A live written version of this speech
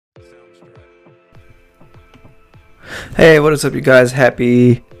Hey, what is up, you guys?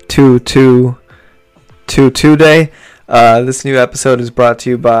 Happy 2/2/2/2 day. This new episode is brought to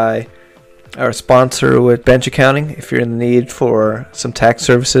you by our sponsor with Bench Accounting. If you're in the need for some tax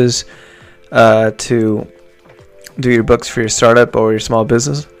services to do your books for your startup or your small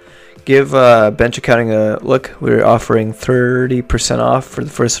business, give Bench Accounting a look. We're offering 30% off for the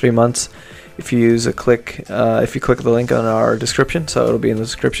first 3 months if you click the link on our description. So it'll be in the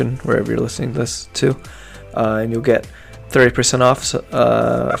description wherever you're listening to this to. And you'll get 30% off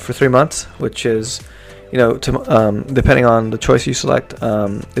for 3 months, which is, depending on the choice you select,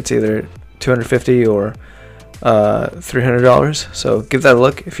 it's either $250 or $300. So give that a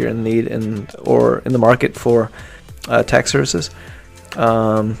look if you're in need or in the market for tax services.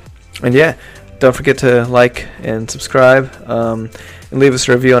 And yeah, don't forget to like and subscribe and leave us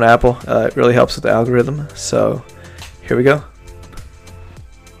a review on Apple. It really helps with the algorithm. So here we go.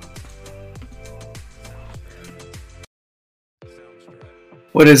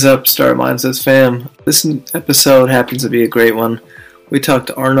 What is up, Star Mindsets fam? This episode happens to be a great one. We talked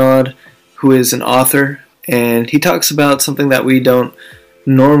to Arnaud, who is an author, and he talks about something that we don't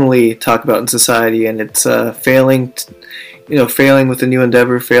normally talk about in society, and it's failing with a new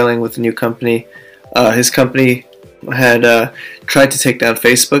endeavor, failing with a new company. His company had tried to take down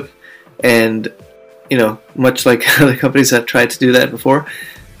Facebook, and much like other companies have tried to do that before,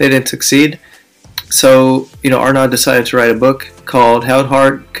 they didn't succeed. So, Arnaud decided to write a book called How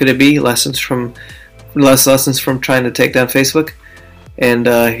Hard Could It Be? Lessons from trying to take down Facebook. And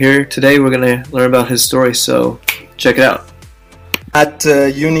here today we're going to learn about his story, so check it out. At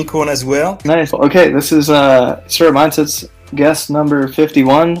Unicorn as well. Nice. Okay, this is Sir Mindsets guest number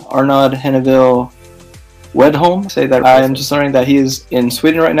 51, Arnaud Henneville Wedholm. Say that. I am just learning that he is in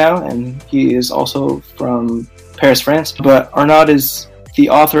Sweden right now, and he is also from Paris, France. But Arnaud is the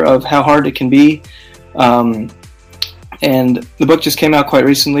author of How Hard It Can Be. And the book just came out quite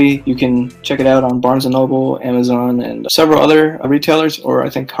recently. You can check it out on Barnes & Noble, Amazon, and several other retailers, or I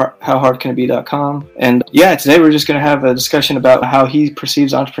think howhardcanitbe.com. And yeah, today we're just going to have a discussion about how he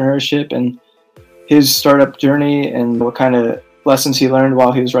perceives entrepreneurship and his startup journey and what kind of lessons he learned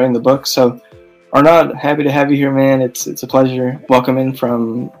while he was writing the book. So Arnaud, happy to have you here, man. It's a pleasure. Welcome in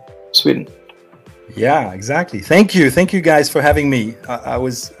from Sweden. Yeah, exactly. Thank you guys for having me.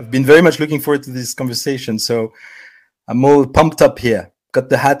 I've been very much looking forward to this conversation, so I'm all pumped up here. Got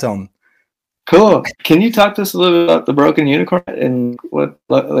the hat on. Cool. Can you talk to us a little bit about the broken unicorn and what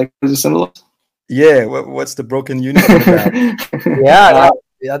does it symbolize? Yeah, what's the broken unicorn about?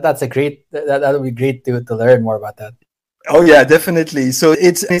 That's that would be great to learn more about that. Oh yeah, definitely. So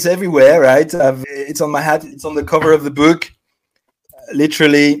it's everywhere, right? It's on my hat. It's on the cover of the book.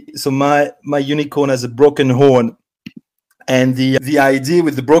 Literally, so my unicorn has a broken horn, and the idea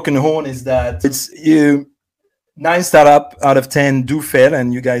with the broken horn is that it's 9 startup out of 10 do fail,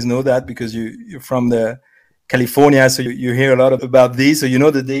 and you guys know that because you're from the California, so you hear a lot about this, so you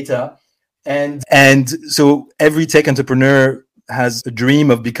know the data, and so every tech entrepreneur has a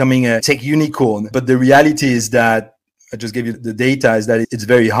dream of becoming a tech unicorn, but the reality is that I just gave you the data is that it's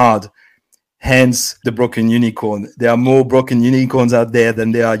very hard. Hence the broken unicorn. There are more broken unicorns out there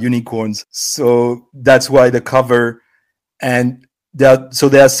than there are unicorns. So that's why the cover, and there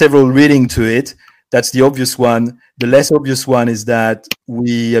are several readings to it. That's the obvious one. The less obvious one is that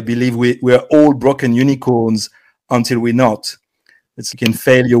I believe we're all broken unicorns until we're not. You can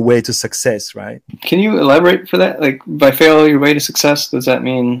fail your way to success, right? Can you elaborate for that? Like, by fail your way to success, what does that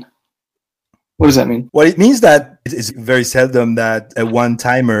mean? Well, it means that it's very seldom that a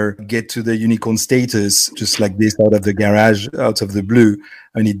one-timer get to the unicorn status just like this out of the garage, out of the blue.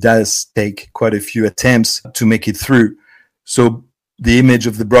 And it does take quite a few attempts to make it through. So the image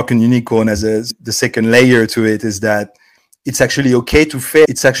of the broken unicorn as the second layer to it is that it's actually okay to fail.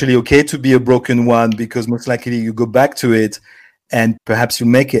 It's actually okay to be a broken one, because most likely you go back to it and perhaps you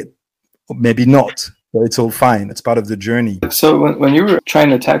make it, or maybe not. But it's all fine. It's part of the journey. So when you were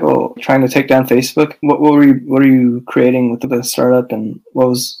trying to take down Facebook, what were you creating with the startup, and what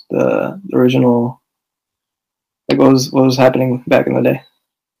was the original? Like, what was happening back in the day?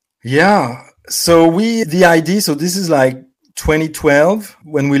 Yeah. So the idea. So this is like 2012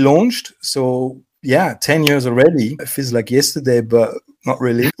 when we launched. So yeah, 10 years already. It feels like yesterday, but not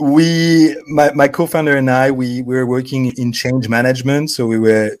really. My co-founder and I, we were working in change management. So we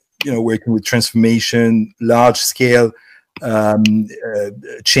were working with transformation, large scale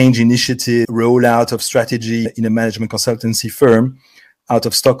change initiative, rollout of strategy in a management consultancy firm out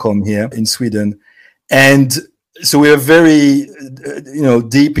of Stockholm here in Sweden. And so we are very,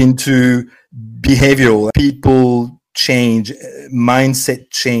 deep into behavioral, people change,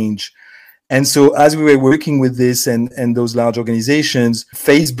 mindset change. And so as we were working with this and those large organizations,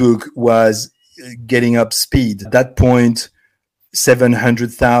 Facebook was getting up speed. At that point,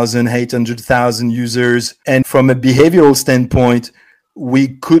 700,000, 800,000 users. And from a behavioral standpoint,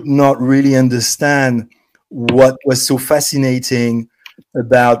 we could not really understand what was so fascinating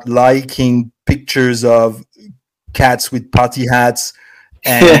about liking pictures of cats with party hats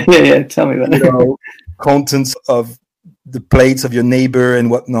and yeah. Tell me about it. Contents of the plates of your neighbor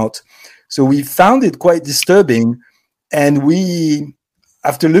and whatnot. So we found it quite disturbing. And we,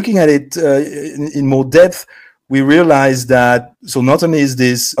 after looking at it in more depth, we realized that, so not only is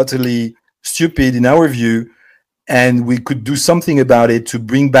this utterly stupid in our view, and we could do something about it to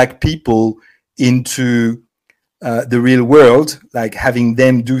bring back people into the real world, like having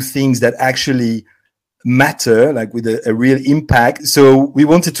them do things that actually matter, like with a real impact. So we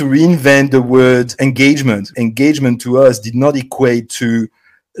wanted to reinvent the word engagement. Engagement to us did not equate to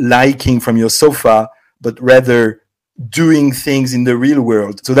liking from your sofa, but rather doing things in the real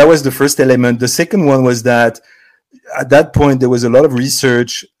world. So that was the first element. The second one was that at that point, there was a lot of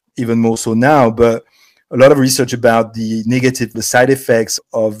research, even more so now, but a lot of research about the side effects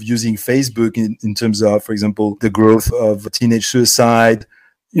of using Facebook in terms of, for example, the growth of teenage suicide,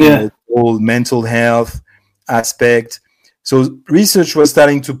 whole mental health aspect. So research was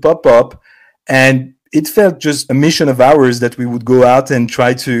starting to pop up, and it felt just a mission of ours that we would go out and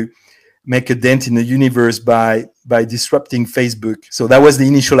try to make a dent in the universe by disrupting Facebook. So that was the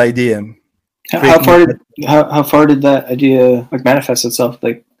initial idea. How far did that idea manifest itself?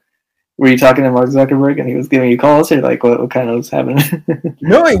 Like, were you talking to Mark Zuckerberg and he was giving you calls, or like what kind of was happening?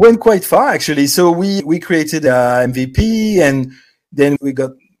 No, it went quite far actually. So we created a MVP, and then we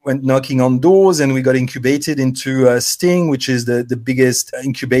went knocking on doors, and we got incubated into Sting, which is the biggest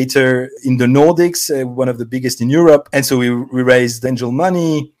incubator in the Nordics, one of the biggest in Europe. And so we raised angel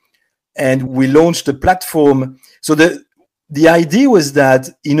money, and we launched a platform. So the idea was that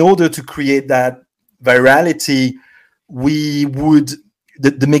in order to create that virality, we would,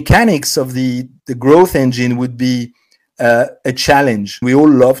 the mechanics of the growth engine would be a challenge. We all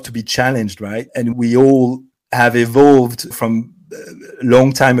love to be challenged, right? And we all have evolved from a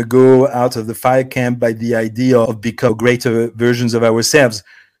long time ago out of the fire camp by the idea of becoming greater versions of ourselves.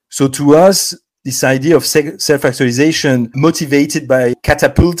 So to us, this idea of self-actualization motivated by,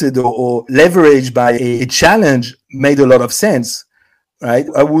 catapulted or leveraged by a challenge made a lot of sense, right?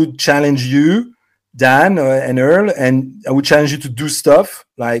 I would challenge you, Dan and Earl, and I would challenge you to do stuff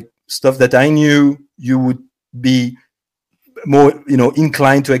that I knew you would be more,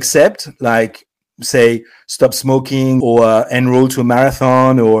 inclined to accept, like say stop smoking, or enroll to a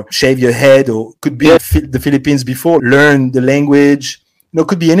marathon, or shave your head, or could be the Philippines before, learn the language.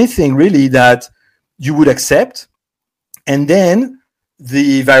 Could be anything really that you would accept. And then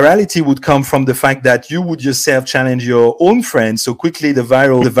the virality would come from the fact that you would yourself challenge your own friends. So quickly the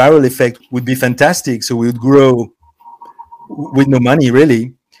viral effect would be fantastic. So we would grow with no money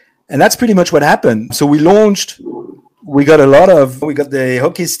really. And that's pretty much what happened. So we launched, we got the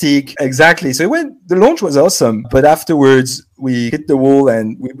hockey stick. Exactly. So the launch was awesome. But afterwards we hit the wall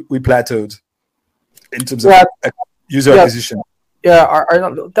and we plateaued in terms of user acquisition. Yeah,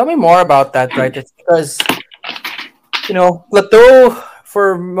 Arnold, tell me more about that, right? It's because, plateau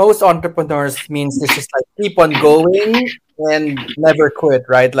for most entrepreneurs means it's just like keep on going and never quit,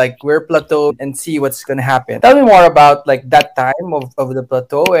 right? Like we're plateaued and see what's going to happen. Tell me more about like that time of the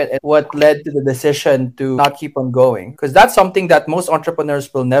plateau and what led to the decision to not keep on going. Because that's something that most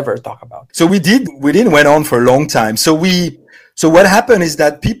entrepreneurs will never talk about. So we didn't went on for a long time. So what happened is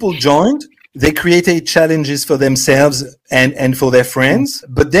that people joined. They created challenges for themselves and for their friends.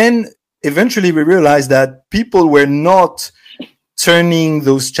 But then eventually we realized that people were not turning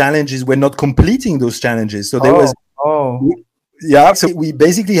those challenges, were not completing those challenges. So so we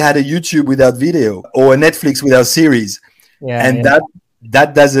basically had a YouTube without video or a Netflix without series.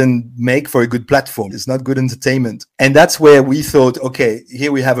 That doesn't make for a good platform. It's not good entertainment. And that's where we thought, okay,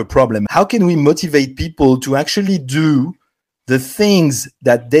 here we have a problem. How can we motivate people to actually do the things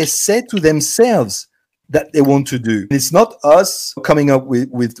that they said to themselves that they want to do? It's not us coming up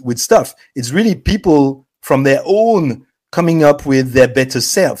with stuff. It's really people from their own coming up with their better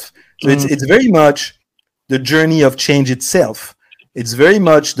self. So it's very much the journey of change itself. It's very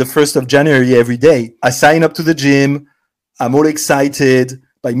much the 1st of January every day. I sign up to the gym. I'm all excited.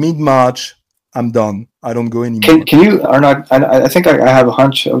 By mid-March, I'm done. I don't go anymore. Can you, Arnaud, I think I have a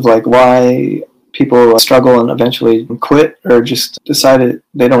hunch of like why people struggle and eventually quit or just decided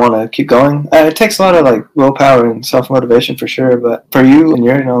they don't want to keep going. It takes a lot of like willpower and self-motivation for sure, but for you and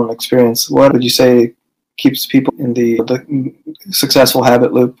your own experience, what would you say keeps people in the successful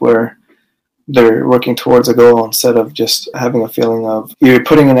habit loop where they're working towards a goal instead of just having a feeling of you're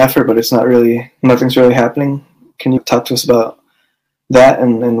putting in effort, but it's nothing's really happening. Can you talk to us about that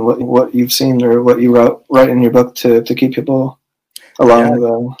and what you've seen or what you write in your book to keep people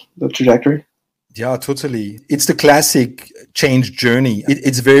along the trajectory? Yeah, totally. It's the classic change journey.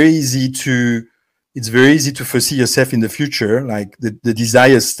 It's very easy to foresee yourself in the future, like the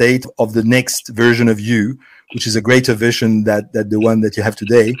desired state of the next version of you, which is a greater version that the one that you have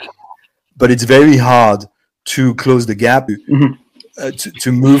today. But it's very hard to close the gap,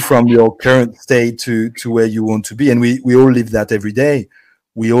 to move from your current state to where you want to be. And we all live that every day.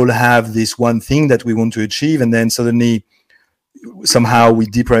 We all have this one thing that we want to achieve, and then suddenly somehow we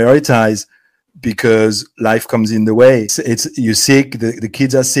deprioritize because life comes in the way. It's you're sick, the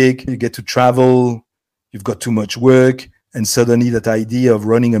kids are sick, you get to travel, you've got too much work, and suddenly that idea of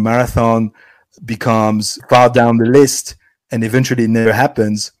running a marathon becomes far down the list, and eventually it never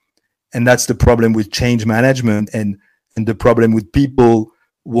happens. And that's the problem with change management and the problem with people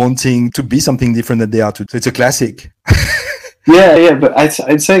wanting to be something different than they are today. So it's a classic. Yeah, but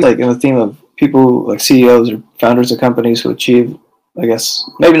I'd say, like, in the theme of people like CEOs or founders of companies who achieve, I guess,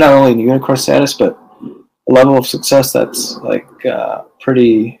 maybe not only unicorn status, but a level of success that's like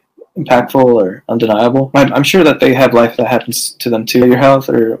pretty impactful or undeniable. I'm sure that they have life that happens to them too. Your health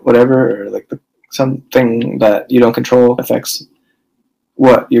or whatever, or like something that you don't control affects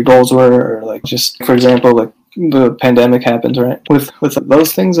what your goals were, or like, just for example, like the pandemic happened, right? With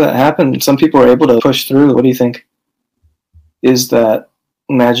those things that happen, some people are able to push through. What do you think is that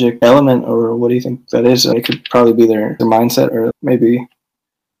magic element, or what do you think that is? It could probably be their mindset, or maybe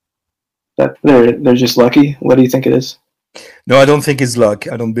that they're just lucky. What do you think it is? No, I don't think it's luck.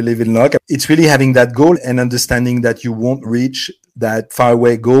 I don't believe in luck. It's really having that goal and understanding that you won't reach that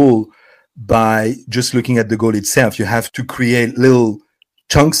faraway goal by just looking at the goal itself. You have to create little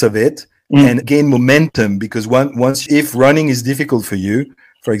chunks of it and gain momentum, because once if running is difficult for you,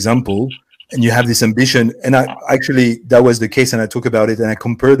 for example, and you have this ambition, and that was the case, and I talk about it and I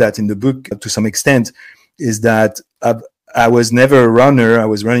compare that in the book to some extent, is that I was never a runner. I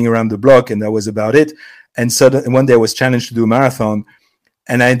was running around the block and that was about it. And suddenly one day I was challenged to do a marathon,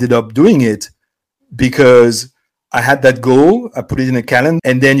 and I ended up doing it because I had that goal. I put it in a calendar,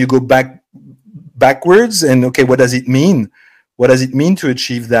 and then you go backwards and, okay, what does it mean? What does it mean to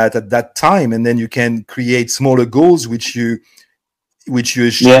achieve that at that time? And then you can create smaller goals, which you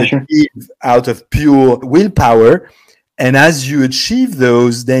achieve out of pure willpower. And as you achieve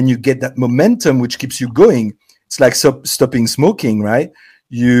those, then you get that momentum, which keeps you going. It's like stopping smoking, right?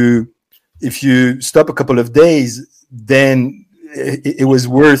 If you stop a couple of days, then it was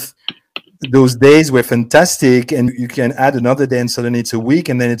worth. Those days were fantastic, and you can add another day, and suddenly it's a week,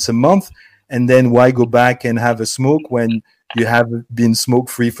 and then it's a month. And then why go back and have a smoke when you have been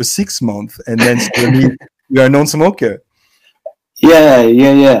smoke-free for 6 months, and then suddenly you're a non-smoker?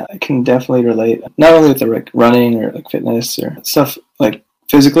 Yeah. I can definitely relate. Not only with the like running or like fitness or stuff like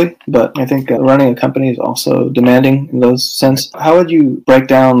physically, but I think running a company is also demanding in those sense. How would you break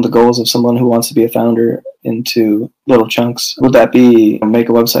down the goals of someone who wants to be a founder into little chunks? Would that be make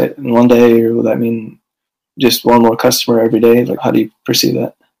a website in one day, or would that mean just one more customer every day? Like, how do you perceive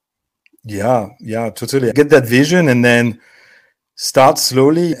that? Yeah, totally. Get that vision and then start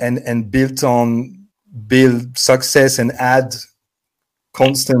slowly and build success and add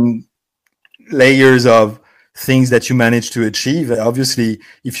constant layers of things that you manage to achieve. Obviously,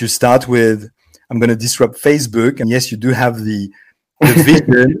 if you start with, I'm going to disrupt Facebook, and yes, you do have the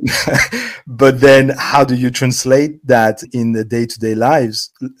vision, but then how do you translate that in the day-to-day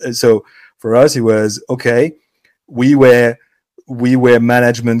lives? So for us, it was, okay, we were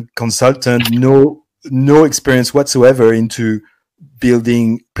management consultant, no experience whatsoever into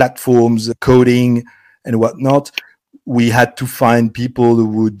building platforms, coding, and whatnot. We had to find people who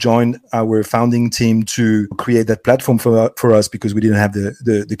would join our founding team to create that platform for us, because we didn't have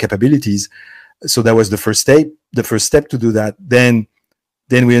the capabilities. So that was the first step to do that. Then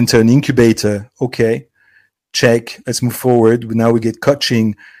we enter an incubator. Okay, check, let's move forward. Now we get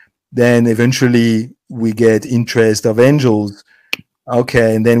coaching. Then eventually we get interest of angels.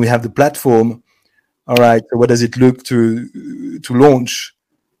 Okay, and then we have the platform. All right, so what does it look to launch?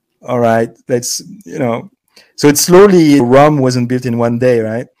 All right, so it's slowly. Rome wasn't built in one day,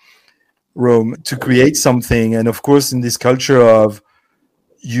 right? Rome, to create something. And of course, in this culture of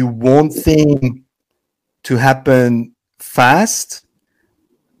you want things to happen fast,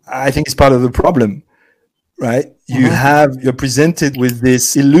 I think it's part of the problem, right? You're presented with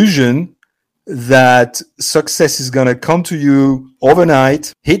this illusion that success is going to come to you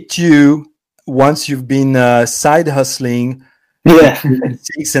overnight, hit you once you've been side hustling Yeah. between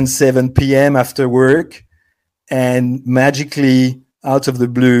 6 and 7 p.m. after work, and magically, out of the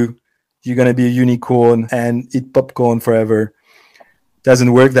blue, you're going to be a unicorn and eat popcorn forever.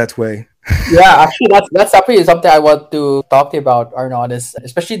 Doesn't work that way. Yeah, actually, that's actually something I want to talk to you about, Arnold, is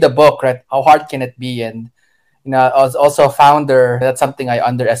especially the book, right? How hard can it be? And I was also a founder. That's something I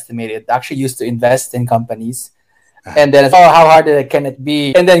underestimated. I actually used to invest in companies, and then how hard can it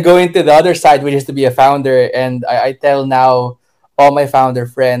be? And then going to the other side, which is to be a founder. And I tell now all my founder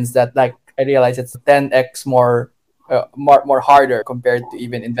friends that like I realize it's 10x more harder compared to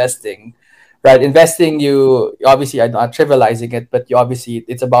even investing. Right, investing, you obviously, I'm not trivializing it, but you obviously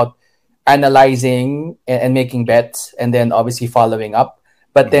it's about analyzing and making bets, and then obviously following up.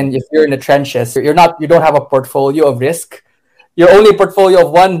 But then if you're in the trenches, you don't have a portfolio of risk. You're only a portfolio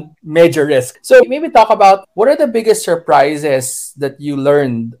of one major risk. So maybe talk about what are the biggest surprises that you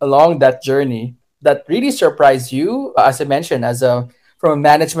learned along that journey that really surprised you, as I mentioned, from a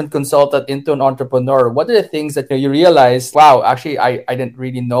management consultant into an entrepreneur. What are the things that you realize, wow, actually I didn't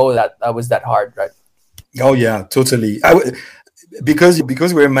really know that was that hard, right? Oh yeah, totally. Because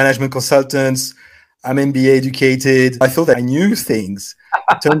we're management consultants, I'm MBA educated. I thought that I knew things.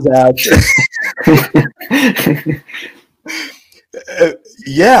 Turns out,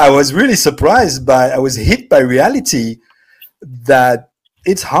 yeah, I was really surprised I was hit by reality that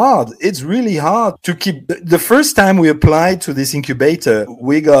it's hard. It's really hard to keep. The first time we applied to this incubator,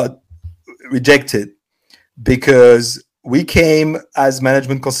 we got rejected because we came as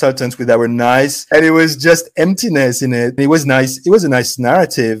management consultants with our nice, and it was just emptiness in it. It was nice. It was a nice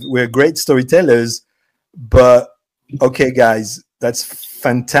narrative. We're great storytellers, but okay, guys, that's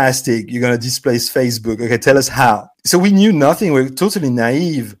fantastic. You're going to displace Facebook. Okay, tell us how. So we knew nothing. We're totally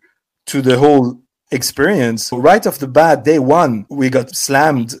naive to the whole experience. Right off the bat, day one, we got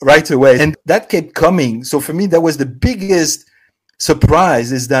slammed right away. And that kept coming. So for me, that was the biggest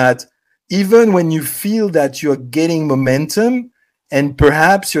surprise, is that even when you feel that you're getting momentum and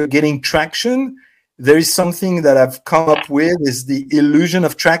perhaps you're getting traction, there is something that I've come up with is the illusion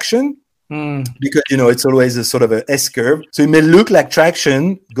of traction. Because, it's always a sort of an S curve. So it may look like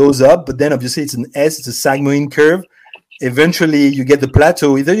traction goes up, but then obviously it's an S, it's a Sagamore curve. Eventually you get the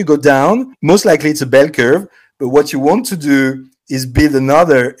plateau. Either you go down, most likely it's a bell curve, but what you want to do is build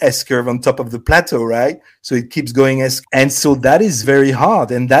another S curve on top of the plateau, right? So it keeps going S. And so that is very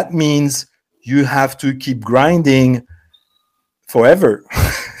hard. And that means you have to keep grinding forever.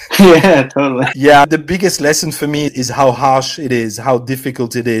 Yeah, totally. Yeah, the biggest lesson for me is how harsh it is, how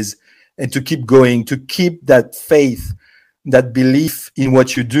difficult it is, and to keep going, to keep that faith, that belief in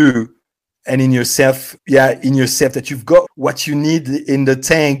what you do and in yourself, that you've got what you need in the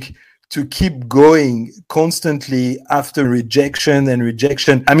tank to keep going constantly after rejection and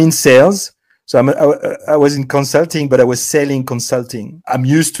rejection. I'm in sales. So I was in consulting, but I was selling consulting. I'm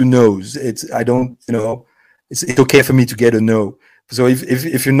used to no's. It's okay for me to get a no. So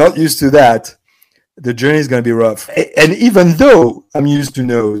if you're not used to that, the journey is going to be rough. And even though I'm used to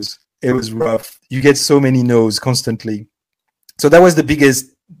no's, it was rough. You get so many no's constantly. So that was the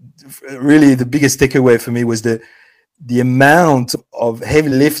biggest takeaway for me, was the amount of heavy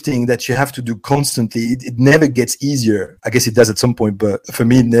lifting that you have to do constantly. It never gets easier. I guess it does at some point, but for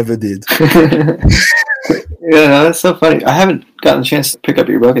me, it never did. Yeah, that's so funny. I haven't gotten a chance to pick up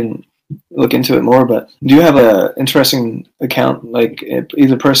your book and look into it more, but do you have an interesting account, like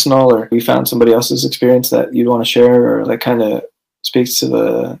either personal or you found somebody else's experience that you'd want to share, or that kind of speaks to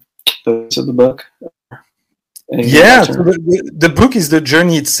the book? Yeah, so the book is the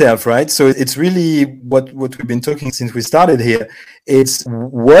journey itself, right? So it's really what we've been talking since we started here. It's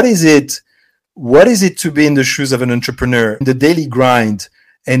what is it to be in the shoes of an entrepreneur, the daily grind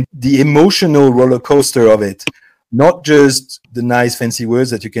and the emotional roller coaster of it, not just the nice fancy words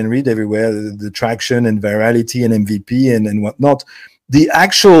that you can read everywhere, the traction and virality and MVP and whatnot. The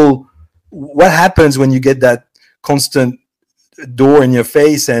actual, what happens when you get that constant door in your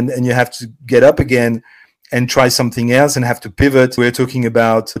face and you have to get up again and try something else and have to pivot. We're talking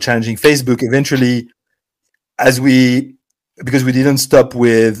about challenging Facebook eventually, because we didn't stop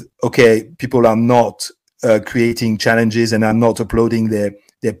with, okay, people are not creating challenges and are not uploading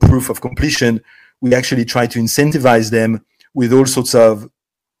their proof of completion. We actually try to incentivize them with all sorts of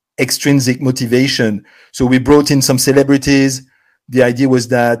extrinsic motivation. So we brought in some celebrities. The idea was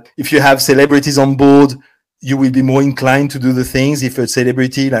that if you have celebrities on board, you will be more inclined to do the things. If a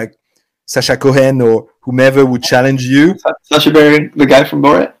celebrity like Sacha Cohen or whomever would challenge you. Sacha Baron, the guy from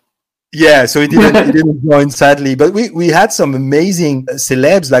Borat? Yeah, so he didn't join, sadly. But we had some amazing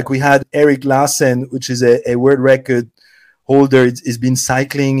celebs. Like we had Eric Larsen, which is a world record holder. He's been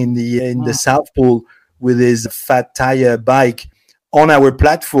cycling in the South Pole with his fat tire bike on our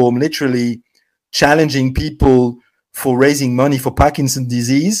platform, literally challenging people for raising money for Parkinson's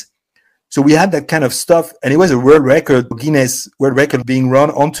disease. So we had that kind of stuff, and it was a world record, Guinness World Record, being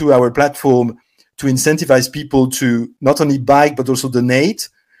run onto our platform to incentivize people to not only bike but also donate.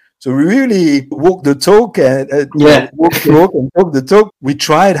 So we really walk the talk and walk the walk and talk the talk. We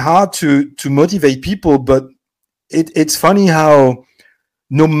tried hard to motivate people, but it's funny how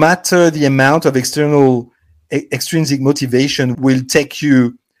no matter the amount of extrinsic motivation will take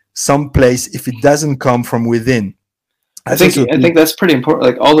you someplace if it doesn't come from within. I think that's pretty important.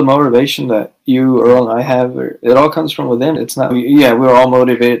 Like all the motivation that you, Earl, and I have, it all comes from within. It's not, we're all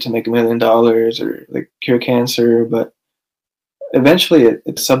motivated to make $1 million or like cure cancer, but eventually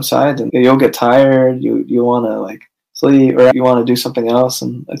it subsides and you'll get tired. You want to like sleep or you want to do something else.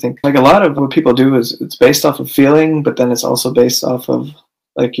 And I think like a lot of what people do is it's based off of feeling, but then it's also based off of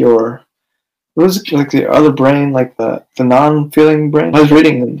like what was it, like the other brain, like the non-feeling brain? I was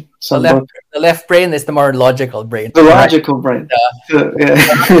reading in some book. The left brain is the more logical brain. The logical brain. The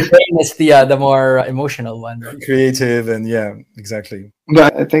right brain is the more emotional one. Right? Creative and exactly.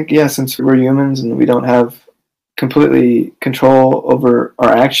 But I think, since we're humans and we don't have completely control over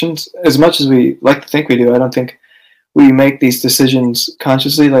our actions, as much as we like to think we do, I don't think we make these decisions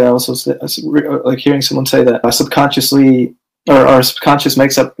consciously. Like I also like hearing someone say that subconsciously, or our subconscious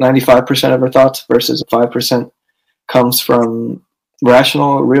makes up 95% of our thoughts versus 5% comes from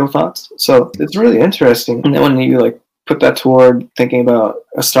rational, real thoughts. So it's really interesting. And then when you like put that toward thinking about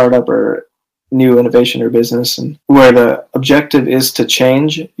a startup or new innovation or business, and where the objective is to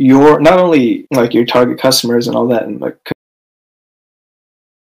change your, not only like your target customers and all that, and like,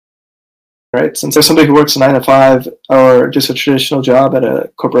 right? Since there's somebody who works a 9 to 5 or just a traditional job at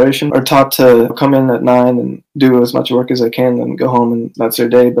a corporation are taught to come in at 9 and do as much work as they can and go home and that's their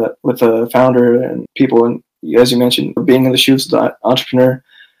day. But with a founder and people, and as you mentioned, being in the shoes of the entrepreneur,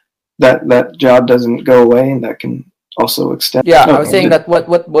 that job doesn't go away, and that can also extend. Yeah, I was saying that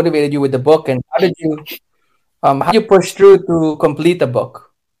what motivated you with the book, and how you push through to complete the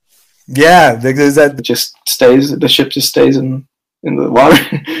book? Yeah, because that the ship just stays in the water.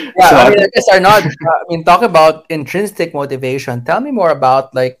 Yeah, so I guess are not. Talk about intrinsic motivation. Tell me more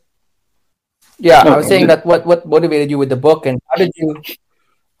about I was saying that what motivated you with the book, and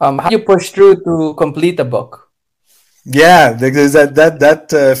how you push through to complete the book? Yeah, because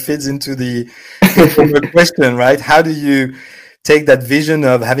that fits into the question, right? How do you take that vision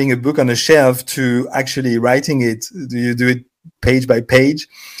of having a book on a shelf to actually writing it? Do you do it page by page?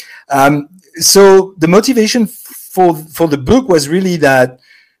 So the motivation for the book was really that.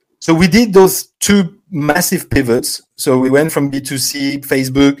 So we did those two massive pivots. So we went from B2C,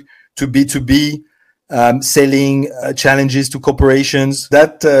 Facebook, to B2B. Selling challenges to corporations.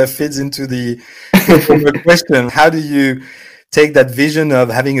 That fits into the question. How do you take that vision of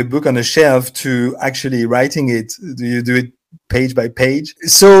having a book on a shelf to actually writing it? Do you do it page by page?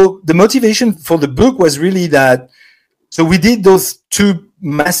 So the motivation for the book was really that. So we did those two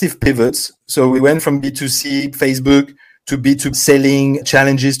massive pivots. So we went from B2C, Facebook, to B2B, selling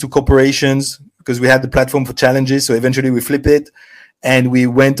challenges to corporations because we had the platform for challenges. So eventually we flip it. And we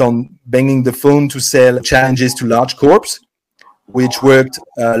went on banging the phone to sell challenges to large corps, which worked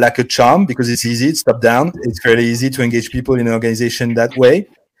like a charm because it's easy, it's top down. It's fairly easy to engage people in an organization that way.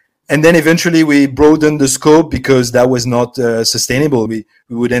 And then eventually we broadened the scope because that was not sustainable. We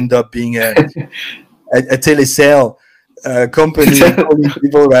would end up being a telesale company, calling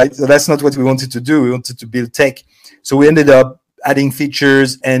people, right? So that's not what we wanted to do. We wanted to build tech. So we ended up adding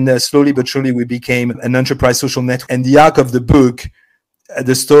features, and slowly but surely we became an enterprise social network. And the arc of the book,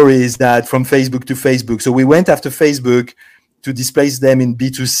 the story is that from Facebook to Facebook. So we went after Facebook to displace them in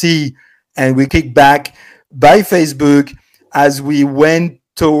B2C, and we kicked back by Facebook as we went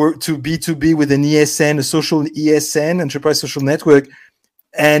to B2B with an ESN, a social ESN, enterprise social network,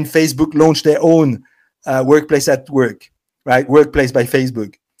 and Facebook launched their own workplace at work, right? Workplace by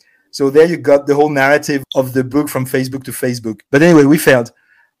Facebook. So there you got the whole narrative of the book from Facebook to Facebook. But anyway, we failed.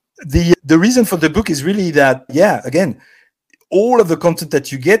 The reason for the book is really that, again, all of the content that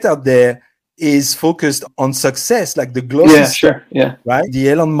you get out there is focused on success, like the glossy right? The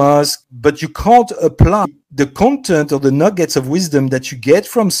Elon Musk, but you can't apply the content or the nuggets of wisdom that you get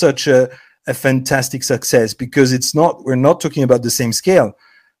from such a fantastic success because we're not talking about the same scale.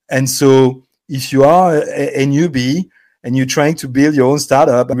 And so if you are a newbie and you're trying to build your own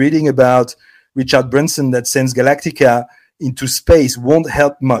startup, reading about Richard Branson that sends Galactica into space won't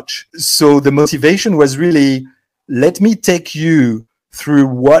help much. So the motivation was really, let me take you through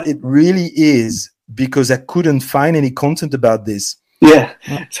what it really is, because I couldn't find any content about this. Yeah.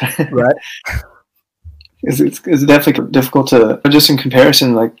 Right. it's definitely difficult to, just in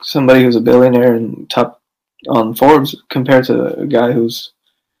comparison, like somebody who's a billionaire and top on Forbes compared to a guy who's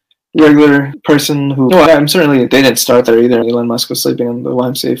regular person who, no, I'm certainly, they didn't start there either. Elon Musk was sleeping on the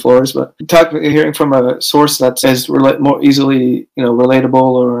YMCA floors, but hearing from a source that's as more easily, relatable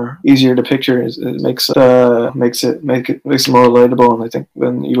or easier to picture makes it more relatable. And I think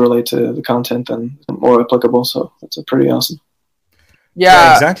when you relate to the content, then more applicable. So that's pretty awesome.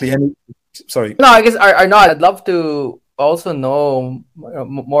 Yeah, exactly. And sorry. No, I guess Arnaud, I'd love to also know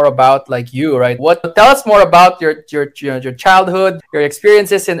more about like you, right? Tell us more about your childhood, your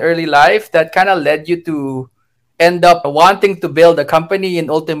experiences in early life that kind of led you to end up wanting to build a company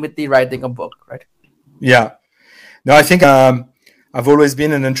and ultimately writing a book, right? Yeah. No, I think I've always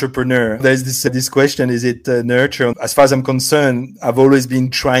been an entrepreneur. There's this question, is it nurture? As far as I'm concerned, I've always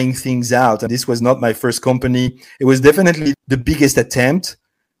been trying things out. And this was not my first company. It was definitely the biggest attempt,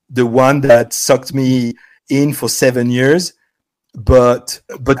 the one that sucked me in for 7 years. But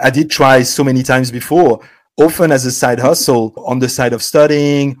I did try so many times before, often as a side hustle, on the side of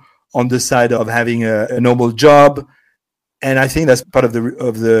studying, on the side of having a normal job. And I think that's part of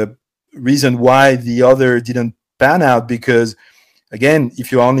the reason why the other didn't pan out, because again,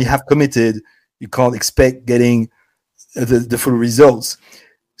 if you only have committed, you can't expect getting the full results.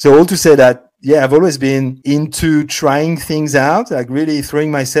 So all to say that, yeah, I've always been into trying things out, like really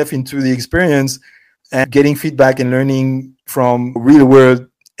throwing myself into the experience and getting feedback and learning from real world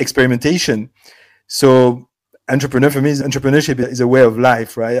experimentation. So entrepreneurship is a way of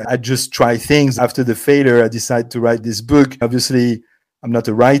life, right? I just try things. After the failure, I decided to write this book. Obviously, I'm not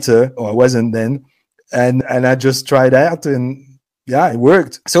a writer, or I wasn't then. And I just tried out, and yeah, it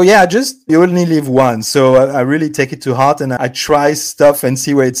worked. So yeah, you only live once. So I really take it to heart, and I try stuff and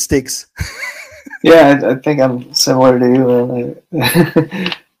see where it sticks. Yeah, I think I'm similar to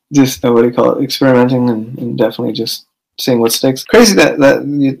you. Just experimenting and definitely just seeing what sticks. Crazy that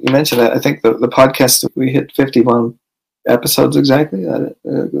you mentioned that. I think the podcast, we hit 51 episodes exactly.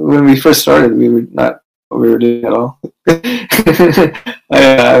 When we first started, we were not what we were doing at all.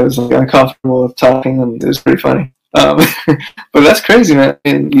 I was uncomfortable with talking, and it was pretty funny. But that's crazy, man.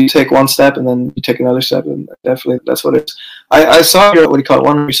 And you take one step and then you take another step, and definitely that's what it is. I saw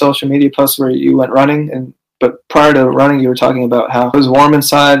one of your social media posts where you went running, but prior to running, you were talking about how it was warm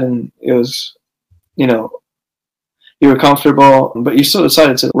inside and it was, you were comfortable, but you still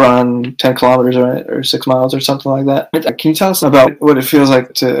decided to run 10 kilometers or 6 miles or something like that. Can you tell us about what it feels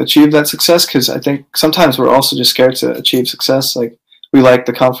like to achieve that success? Because I think sometimes we're also just scared to achieve success. Like, we like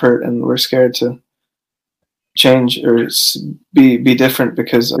the comfort and we're scared to change or be different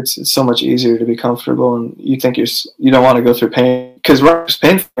because it's so much easier to be comfortable, and you think you don't want to go through pain, because running is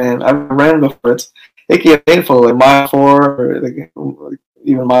painful, man. I've ran before. It can get painful, like mile 4 or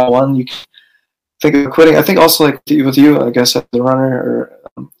even mile 1. You can think of quitting. I think also like with you, I guess, as a runner,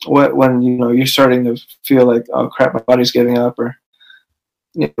 or when you're starting to feel like, oh crap, my body's giving up, or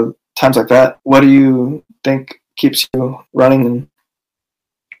times like that. What do you think keeps you running and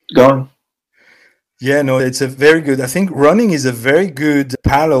going? Yeah, no, it's I think running is a very good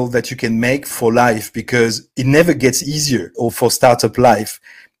parallel that you can make for life, because it never gets easier, or for startup life.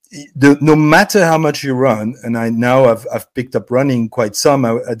 No matter how much you run, and I've picked up running quite some.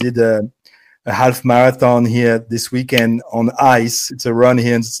 I did a half marathon here this weekend on ice. It's a run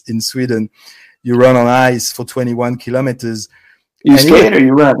here in Sweden. You run on ice for 21 kilometers. You skate or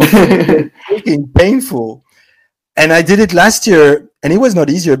you run? Freaking painful. And I did it last year, and it was not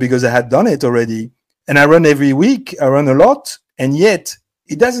easier because I had done it already. And I run every week. I run a lot, and yet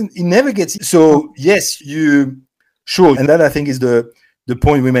it never gets. So yes, sure. And that, I think, is the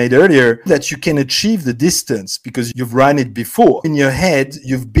point we made earlier, that you can achieve the distance because you've run it before. In your head,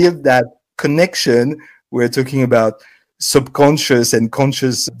 you've built that connection. We're talking about subconscious and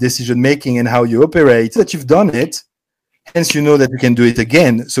conscious decision making and how you operate, that you've done it. Hence, you know that you can do it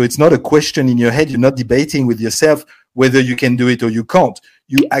again. So it's not a question in your head. You're not debating with yourself whether you can do it or you can't.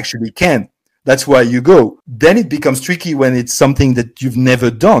 You actually can. That's why you go. Then it becomes tricky when it's something that you've never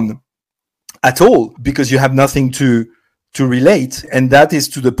done at all, because you have nothing to relate. And that is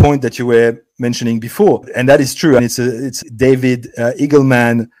to the point that you were mentioning before. And that is true. And it's David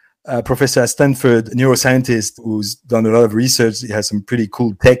Eagleman, professor at Stanford, neuroscientist, who's done a lot of research. He has some pretty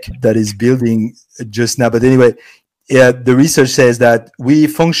cool tech that is building just now. But anyway, the research says that we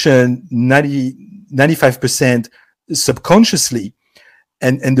function 95% subconsciously.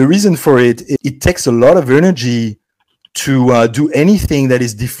 And the reason for it takes a lot of energy to do anything that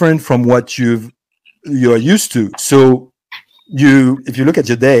is different from what you're used to. So if you look at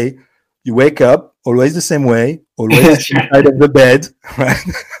your day, you wake up always the same way, always inside of the bed, right?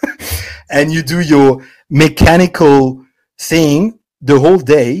 and you do your mechanical thing the whole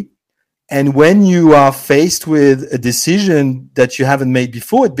day. And when you are faced with a decision that you haven't made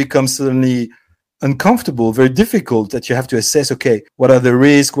before, it becomes suddenly uncomfortable, very difficult, that you have to assess, okay, what are the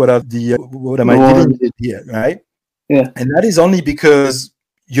risks? What am I dealing with here, right? Yeah. And that is only because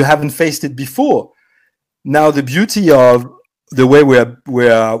you haven't faced it before. Now, the beauty of the way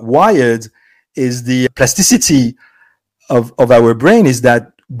we're wired is the plasticity of our brain is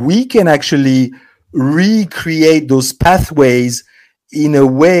that we can actually recreate those pathways in a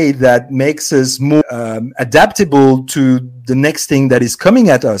way that makes us more adaptable to the next thing that is coming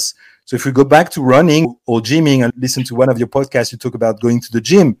at us. So if we go back to running or gymming and listen to one of your podcasts, you talk about going to the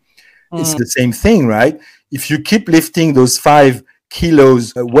gym. It's the same thing, right? If you keep lifting those 5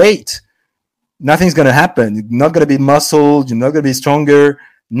 kilos weight, nothing's going to happen. You're not going to be muscled. You're not going to be stronger.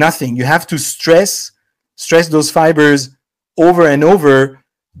 Nothing. You have to stress those fibers over and over,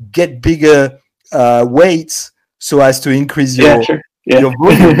 get bigger weights so as to increase your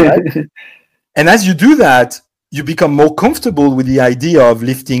volume, right? And as you do that, you become more comfortable with the idea of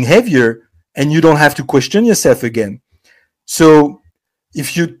lifting heavier, and you don't have to question yourself again. So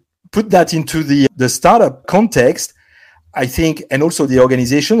if you put that into the startup context, I think, and also the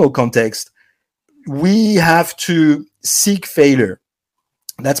organizational context, we have to seek failure.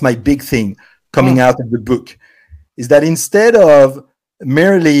 That's my big thing coming out of the book, is that instead of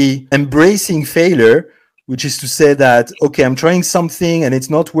merely embracing failure, which is to say that, okay, I'm trying something and it's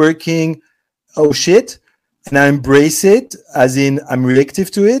not working, oh shit, and I embrace it, as in I'm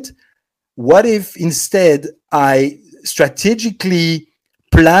reactive to it. What if instead I strategically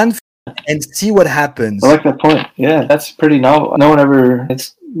plan and see what happens? I like that point. Yeah, that's pretty novel. No one ever,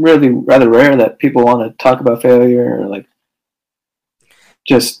 it's really rather rare that people want to talk about failure or like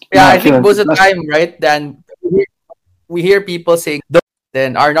just. Yeah, I think most of the time, right? Then we hear people saying,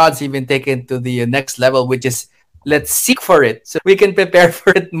 then Arnaud's even taken to the next level, which is let's seek for it so we can prepare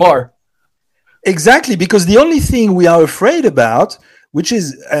for it more. Exactly, because the only thing we are afraid about, which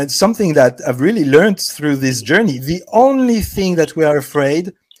is something that I've really learned through this journey, the only thing that we are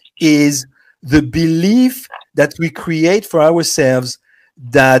afraid is the belief that we create for ourselves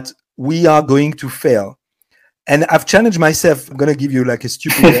that we are going to fail. And I've challenged myself. I'm going to give you like a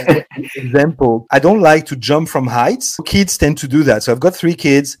stupid example. I don't like to jump from heights. Kids tend to do that. So I've got 3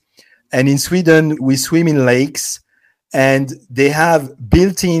 kids, and in Sweden, we swim in lakes, and they have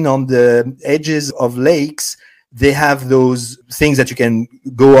built in on the edges of lakes, they have those things that you can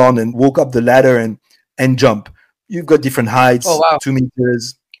go on and walk up the ladder and jump. You've got different heights, 2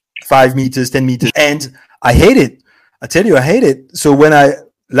 meters, 5 meters, 10 meters. And I hate it. I tell you, I hate it. So when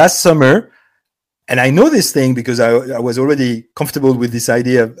last summer, and I know this thing because I was already comfortable with this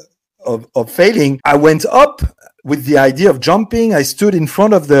idea of failing, I went up with the idea of jumping. I stood in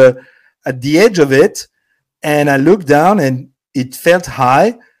front of at the edge of it, and I looked down and it felt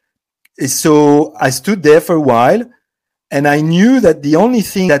high. So I stood there for a while, and I knew that the only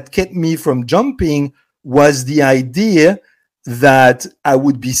thing that kept me from jumping was the idea that I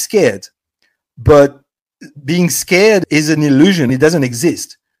would be scared. But being scared is an illusion. It doesn't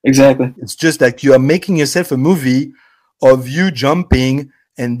exist. Exactly. It's just like you are making yourself a movie of you jumping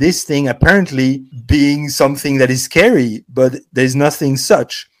and this thing apparently being something that is scary, but there's nothing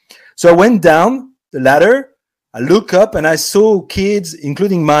such. So I went down the ladder, I look up, and I saw kids,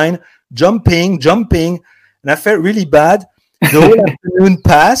 including mine, jumping, and I felt really bad. The whole afternoon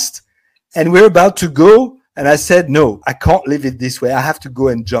passed, and we're about to go, and I said, no, I can't leave it this way. I have to go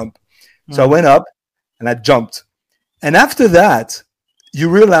and jump. So I went up, and I jumped. And after that, you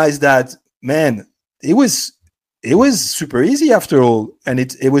realize that, man, it was super easy after all, and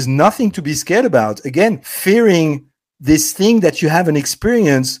it was nothing to be scared about. Again, fearing this thing that you haven't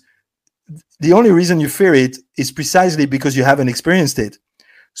experienced, the only reason you fear it is precisely because you haven't experienced it.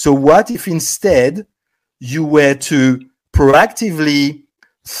 So what if instead you were to proactively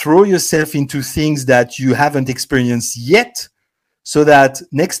throw yourself into things that you haven't experienced yet, so that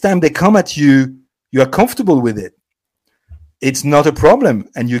next time they come at you, you are comfortable with it? It's not a problem,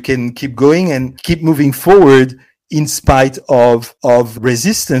 and you can keep going and keep moving forward in spite of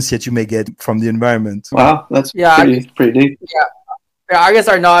resistance that you may get from the environment. Wow, that's pretty deep. Yeah, I guess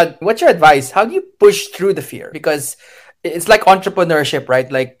Arnaud, what's your advice? How do you push through the fear? Because it's like entrepreneurship, right?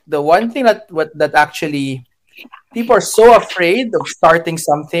 Like the one thing that actually people are so afraid of starting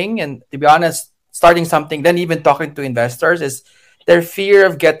something, and to be honest, starting something, then even talking to investors, is their fear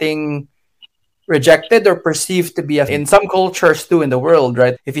of getting rejected or perceived to be in some cultures too in the world,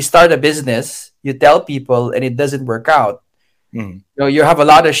 right? If you start a business, you tell people and it doesn't work out. You know, you have a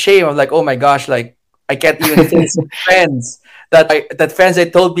lot of shame of like, oh my gosh, like I can't even face friends that friends I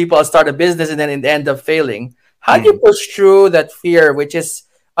told people I'll start a business and then it end up failing. How do you push through that fear, which is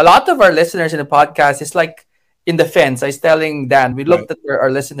a lot of our listeners in the podcast is like in the fence. I was telling Dan, we looked at our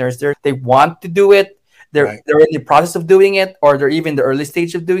listeners. They want to do it. They're in the process of doing it, or they're even in the early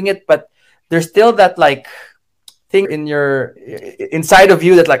stage of doing it. But there's still that like thing in your inside of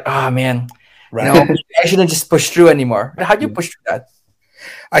you that like, oh man, I shouldn't just push through anymore. How do you push through that?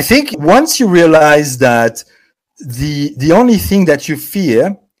 I think once you realize that the only thing that you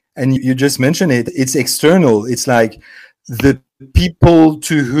fear, and you just mentioned it, it's external. It's like the people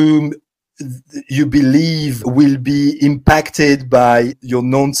to whom you believe will be impacted by your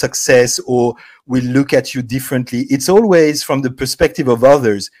non-success or will look at you differently. It's always from the perspective of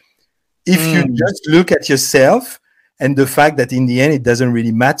others. If you just look at yourself and the fact that in the end it doesn't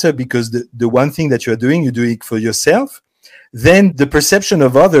really matter because the one thing that you're doing for yourself, then the perception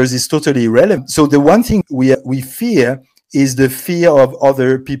of others is totally irrelevant. So the one thing we fear is the fear of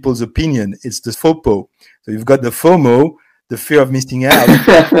other people's opinion. It's the FOPO. So you've got the FOMO, the fear of missing out.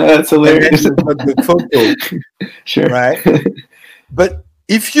 That's hilarious. And then you've got the FOPO, sure. Right? But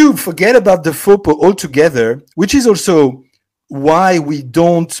if you forget about the FOPO altogether, which is also why we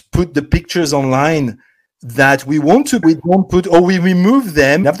don't put the pictures online that we want to, we don't put, or we remove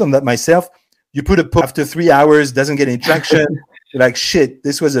them. I've done that myself. You put a post after 3 hours, doesn't get any traction. You're like, shit,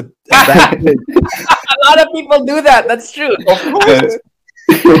 this was a bad thing. A lot of people do that. That's true. Of course.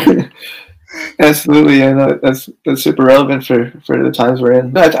 Absolutely, and that's super relevant for the times we're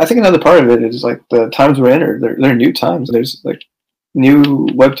in. I think another part of it is like the times we're in, or they're new times. There's like new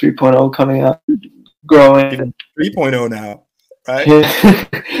Web 3.0 coming out, growing. Even 3.0 now, right?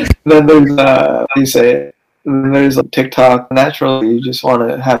 Then there's how do you say it? And there's like TikTok. Naturally, you just want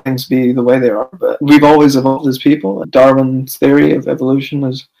to have things be the way they are. But we've always evolved as people. Darwin's theory of evolution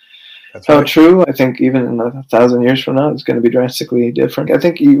is true. I think even in 1,000 years from now, it's going to be drastically different. I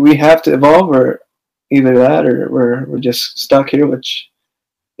think we have to evolve, or either that, or we're just stuck here. Which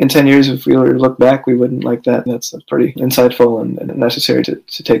in 10 years, if we were to look back, we wouldn't like that. That's pretty insightful and necessary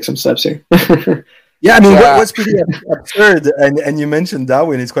to take some steps here. Yeah, I mean, what's pretty absurd, and you mentioned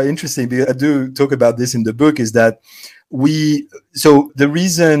Darwin, it's quite interesting because I do talk about this in the book, is that the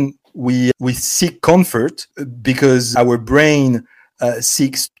reason we seek comfort because our brain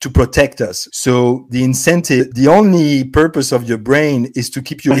seeks to protect us. So the incentive, the only purpose of your brain is to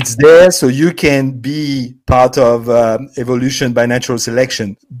keep you, it's there so you can be part of evolution by natural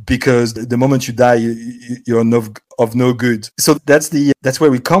selection, because the moment you die, you're of no good. So that's where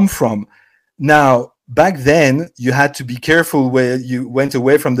we come from. Now, back then, you had to be careful where you went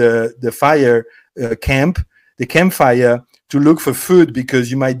away from the fire the campfire, to look for food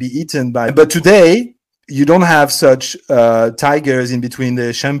because you might be eaten by. But today, you don't have such tigers in between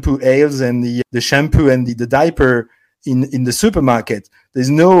the shampoo aisles and the shampoo and the diaper in the supermarket.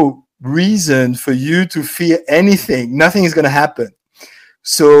 There's no reason for you to fear anything. Nothing is going to happen.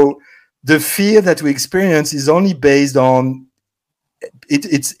 So the fear that we experience is only based on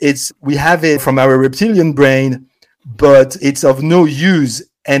it's we have it from our reptilian brain, but it's of no use,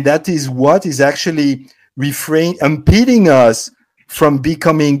 and that is what is actually impeding us from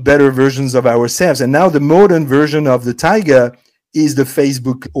becoming better versions of ourselves. And now the modern version of the tiger is the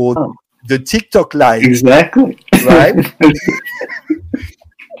Facebook or the TikTok live. Exactly. Right?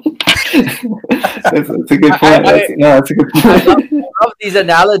 That's a good point. That's a good point. I love these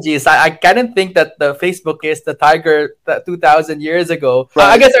analogies. I kind of think that the Facebook is the tiger 2,000 years ago. Right.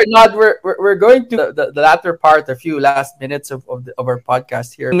 I guess or not. We're going to the latter part, a few last minutes of our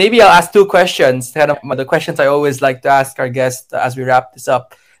podcast here. Maybe I'll ask two questions. Kind of the questions I always like to ask our guests as we wrap this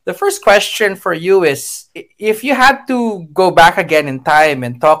up. The first question for you is, if you had to go back again in time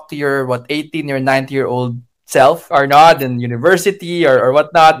and talk to your 18 or 19-year-old self, Arnaud, in university or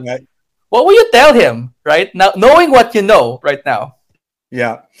whatnot, right, what will you tell him right now, knowing what you know right now?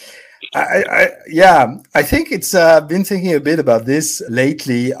 Yeah, I think it's been thinking a bit about this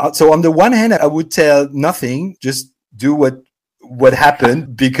lately. So on the one hand, I would tell nothing, just do what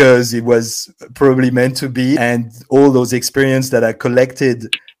happened because it was probably meant to be, and all those experiences that I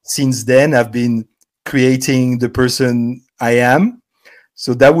collected since then have been creating the person I am.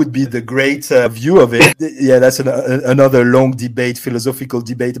 So that would be the great view of it. Yeah, that's another long debate, philosophical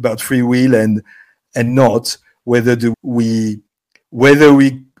debate about free will and not whether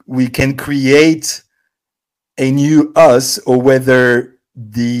we can create a new us, or whether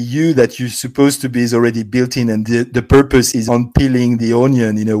the you that you're supposed to be is already built in, and the purpose is on peeling the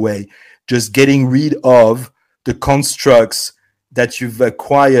onion in a way, just getting rid of the constructs that you've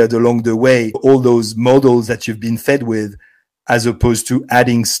acquired along the way, all those models that you've been fed with, as opposed to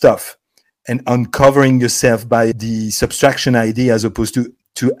adding stuff. and uncovering yourself by the subtraction idea as opposed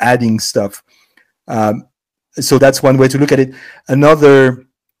to adding stuff. So that's one way to look at it. Another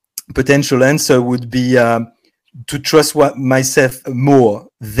potential answer would be to trust myself more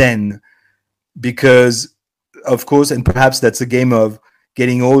then, because of course, and perhaps that's a game of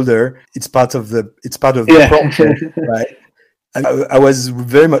getting older. It's part of the problem, right? I was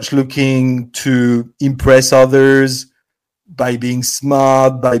very much looking to impress others by being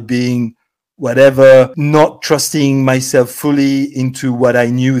smart, by being whatever, not trusting myself fully into what I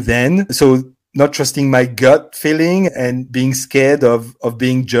knew then. So not trusting my gut feeling and being scared of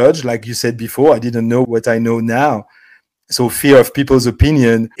being judged. Like you said before, I didn't know what I know now. So fear of people's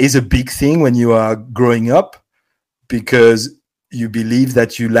opinion is a big thing when you are growing up, because you believe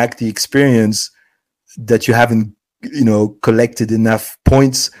that you lack the experience, that you haven't, collected enough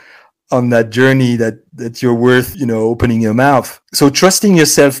points on that journey that you're worth, opening your mouth. So trusting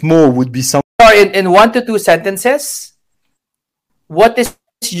yourself more would be something. In 1 to 2 sentences, what is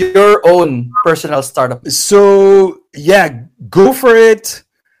your own personal startup? So yeah, go for it.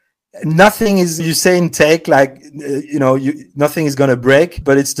 Nothing is, you say in tech, like, nothing is going to break,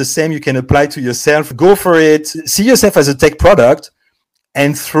 but it's the same. You can apply to yourself. Go for it. See yourself as a tech product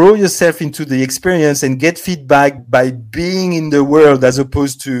and throw yourself into the experience and get feedback by being in the world, as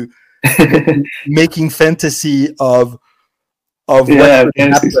opposed to making fantasy of what will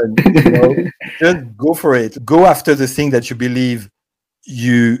happen. Just go for it. Go after the thing that you believe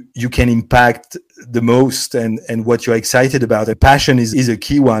you can impact the most and what you're excited about. And passion is a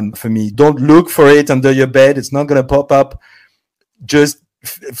key one for me. Don't look for it under your bed. It's not going to pop up. Just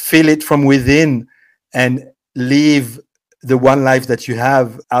feel it from within and live the one life that you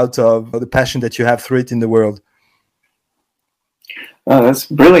have out of the passion that you have through it in the world. Oh, that's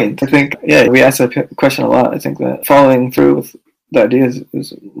brilliant. I think, we ask that question a lot. I think that following through with the idea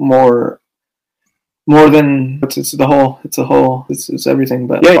is more than it's everything.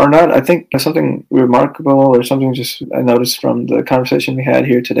 But Arnaud, I think something remarkable or something just I noticed from the conversation we had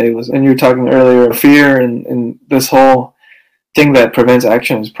here today was, and you were talking earlier, fear and this whole thing that prevents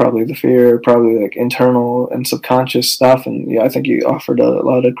action is probably the fear, probably like internal and subconscious stuff. And I think you offered a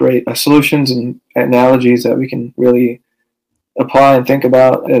lot of great solutions and analogies that we can really apply and think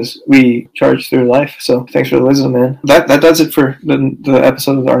about as we charge through life. So thanks for the wisdom, man. That does it for the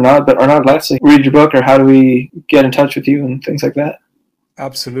episode of Arnaud. But Arnaud, lastly, read your book, or how do we get in touch with you and things like that?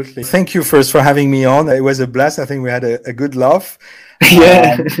 Absolutely. Thank you first for having me on. It was a blast. I think we had a good laugh.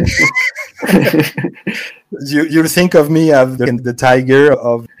 Yeah. You think of me as the tiger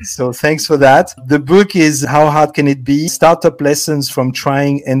of, so thanks for that. The book is How Hard Can It Be? Startup Lessons from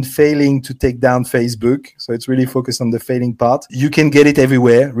Trying and Failing to Take Down Facebook. So it's really focused on the failing part. You can get it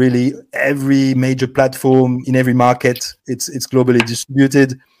everywhere, really. Every major platform in every market. It's globally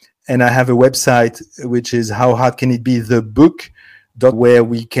distributed. And I have a website, which is How Hard Can It Be? The book, where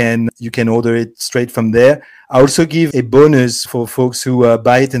you can order it straight from there. I also give a bonus for folks who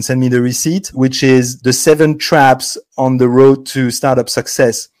buy it and send me the receipt, which is the 7 traps on the road to startup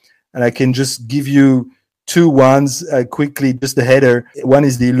success. And I can just give you 2 ones quickly, just the header. One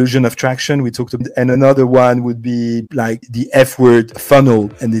is the illusion of traction we talked about, and another one would be like the F word funnel,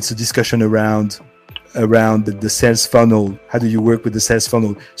 and it's a discussion around the sales funnel. How do you work with the sales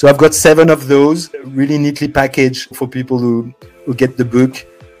funnel? So I've got 7 of those, really neatly packaged for people who get the book,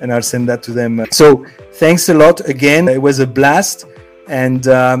 and I'll send that to them. So thanks a lot again. It was a blast, and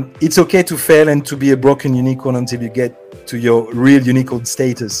it's okay to fail and to be a broken unicorn until you get to your real unicorn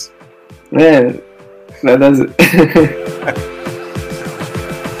status. Man, that does it.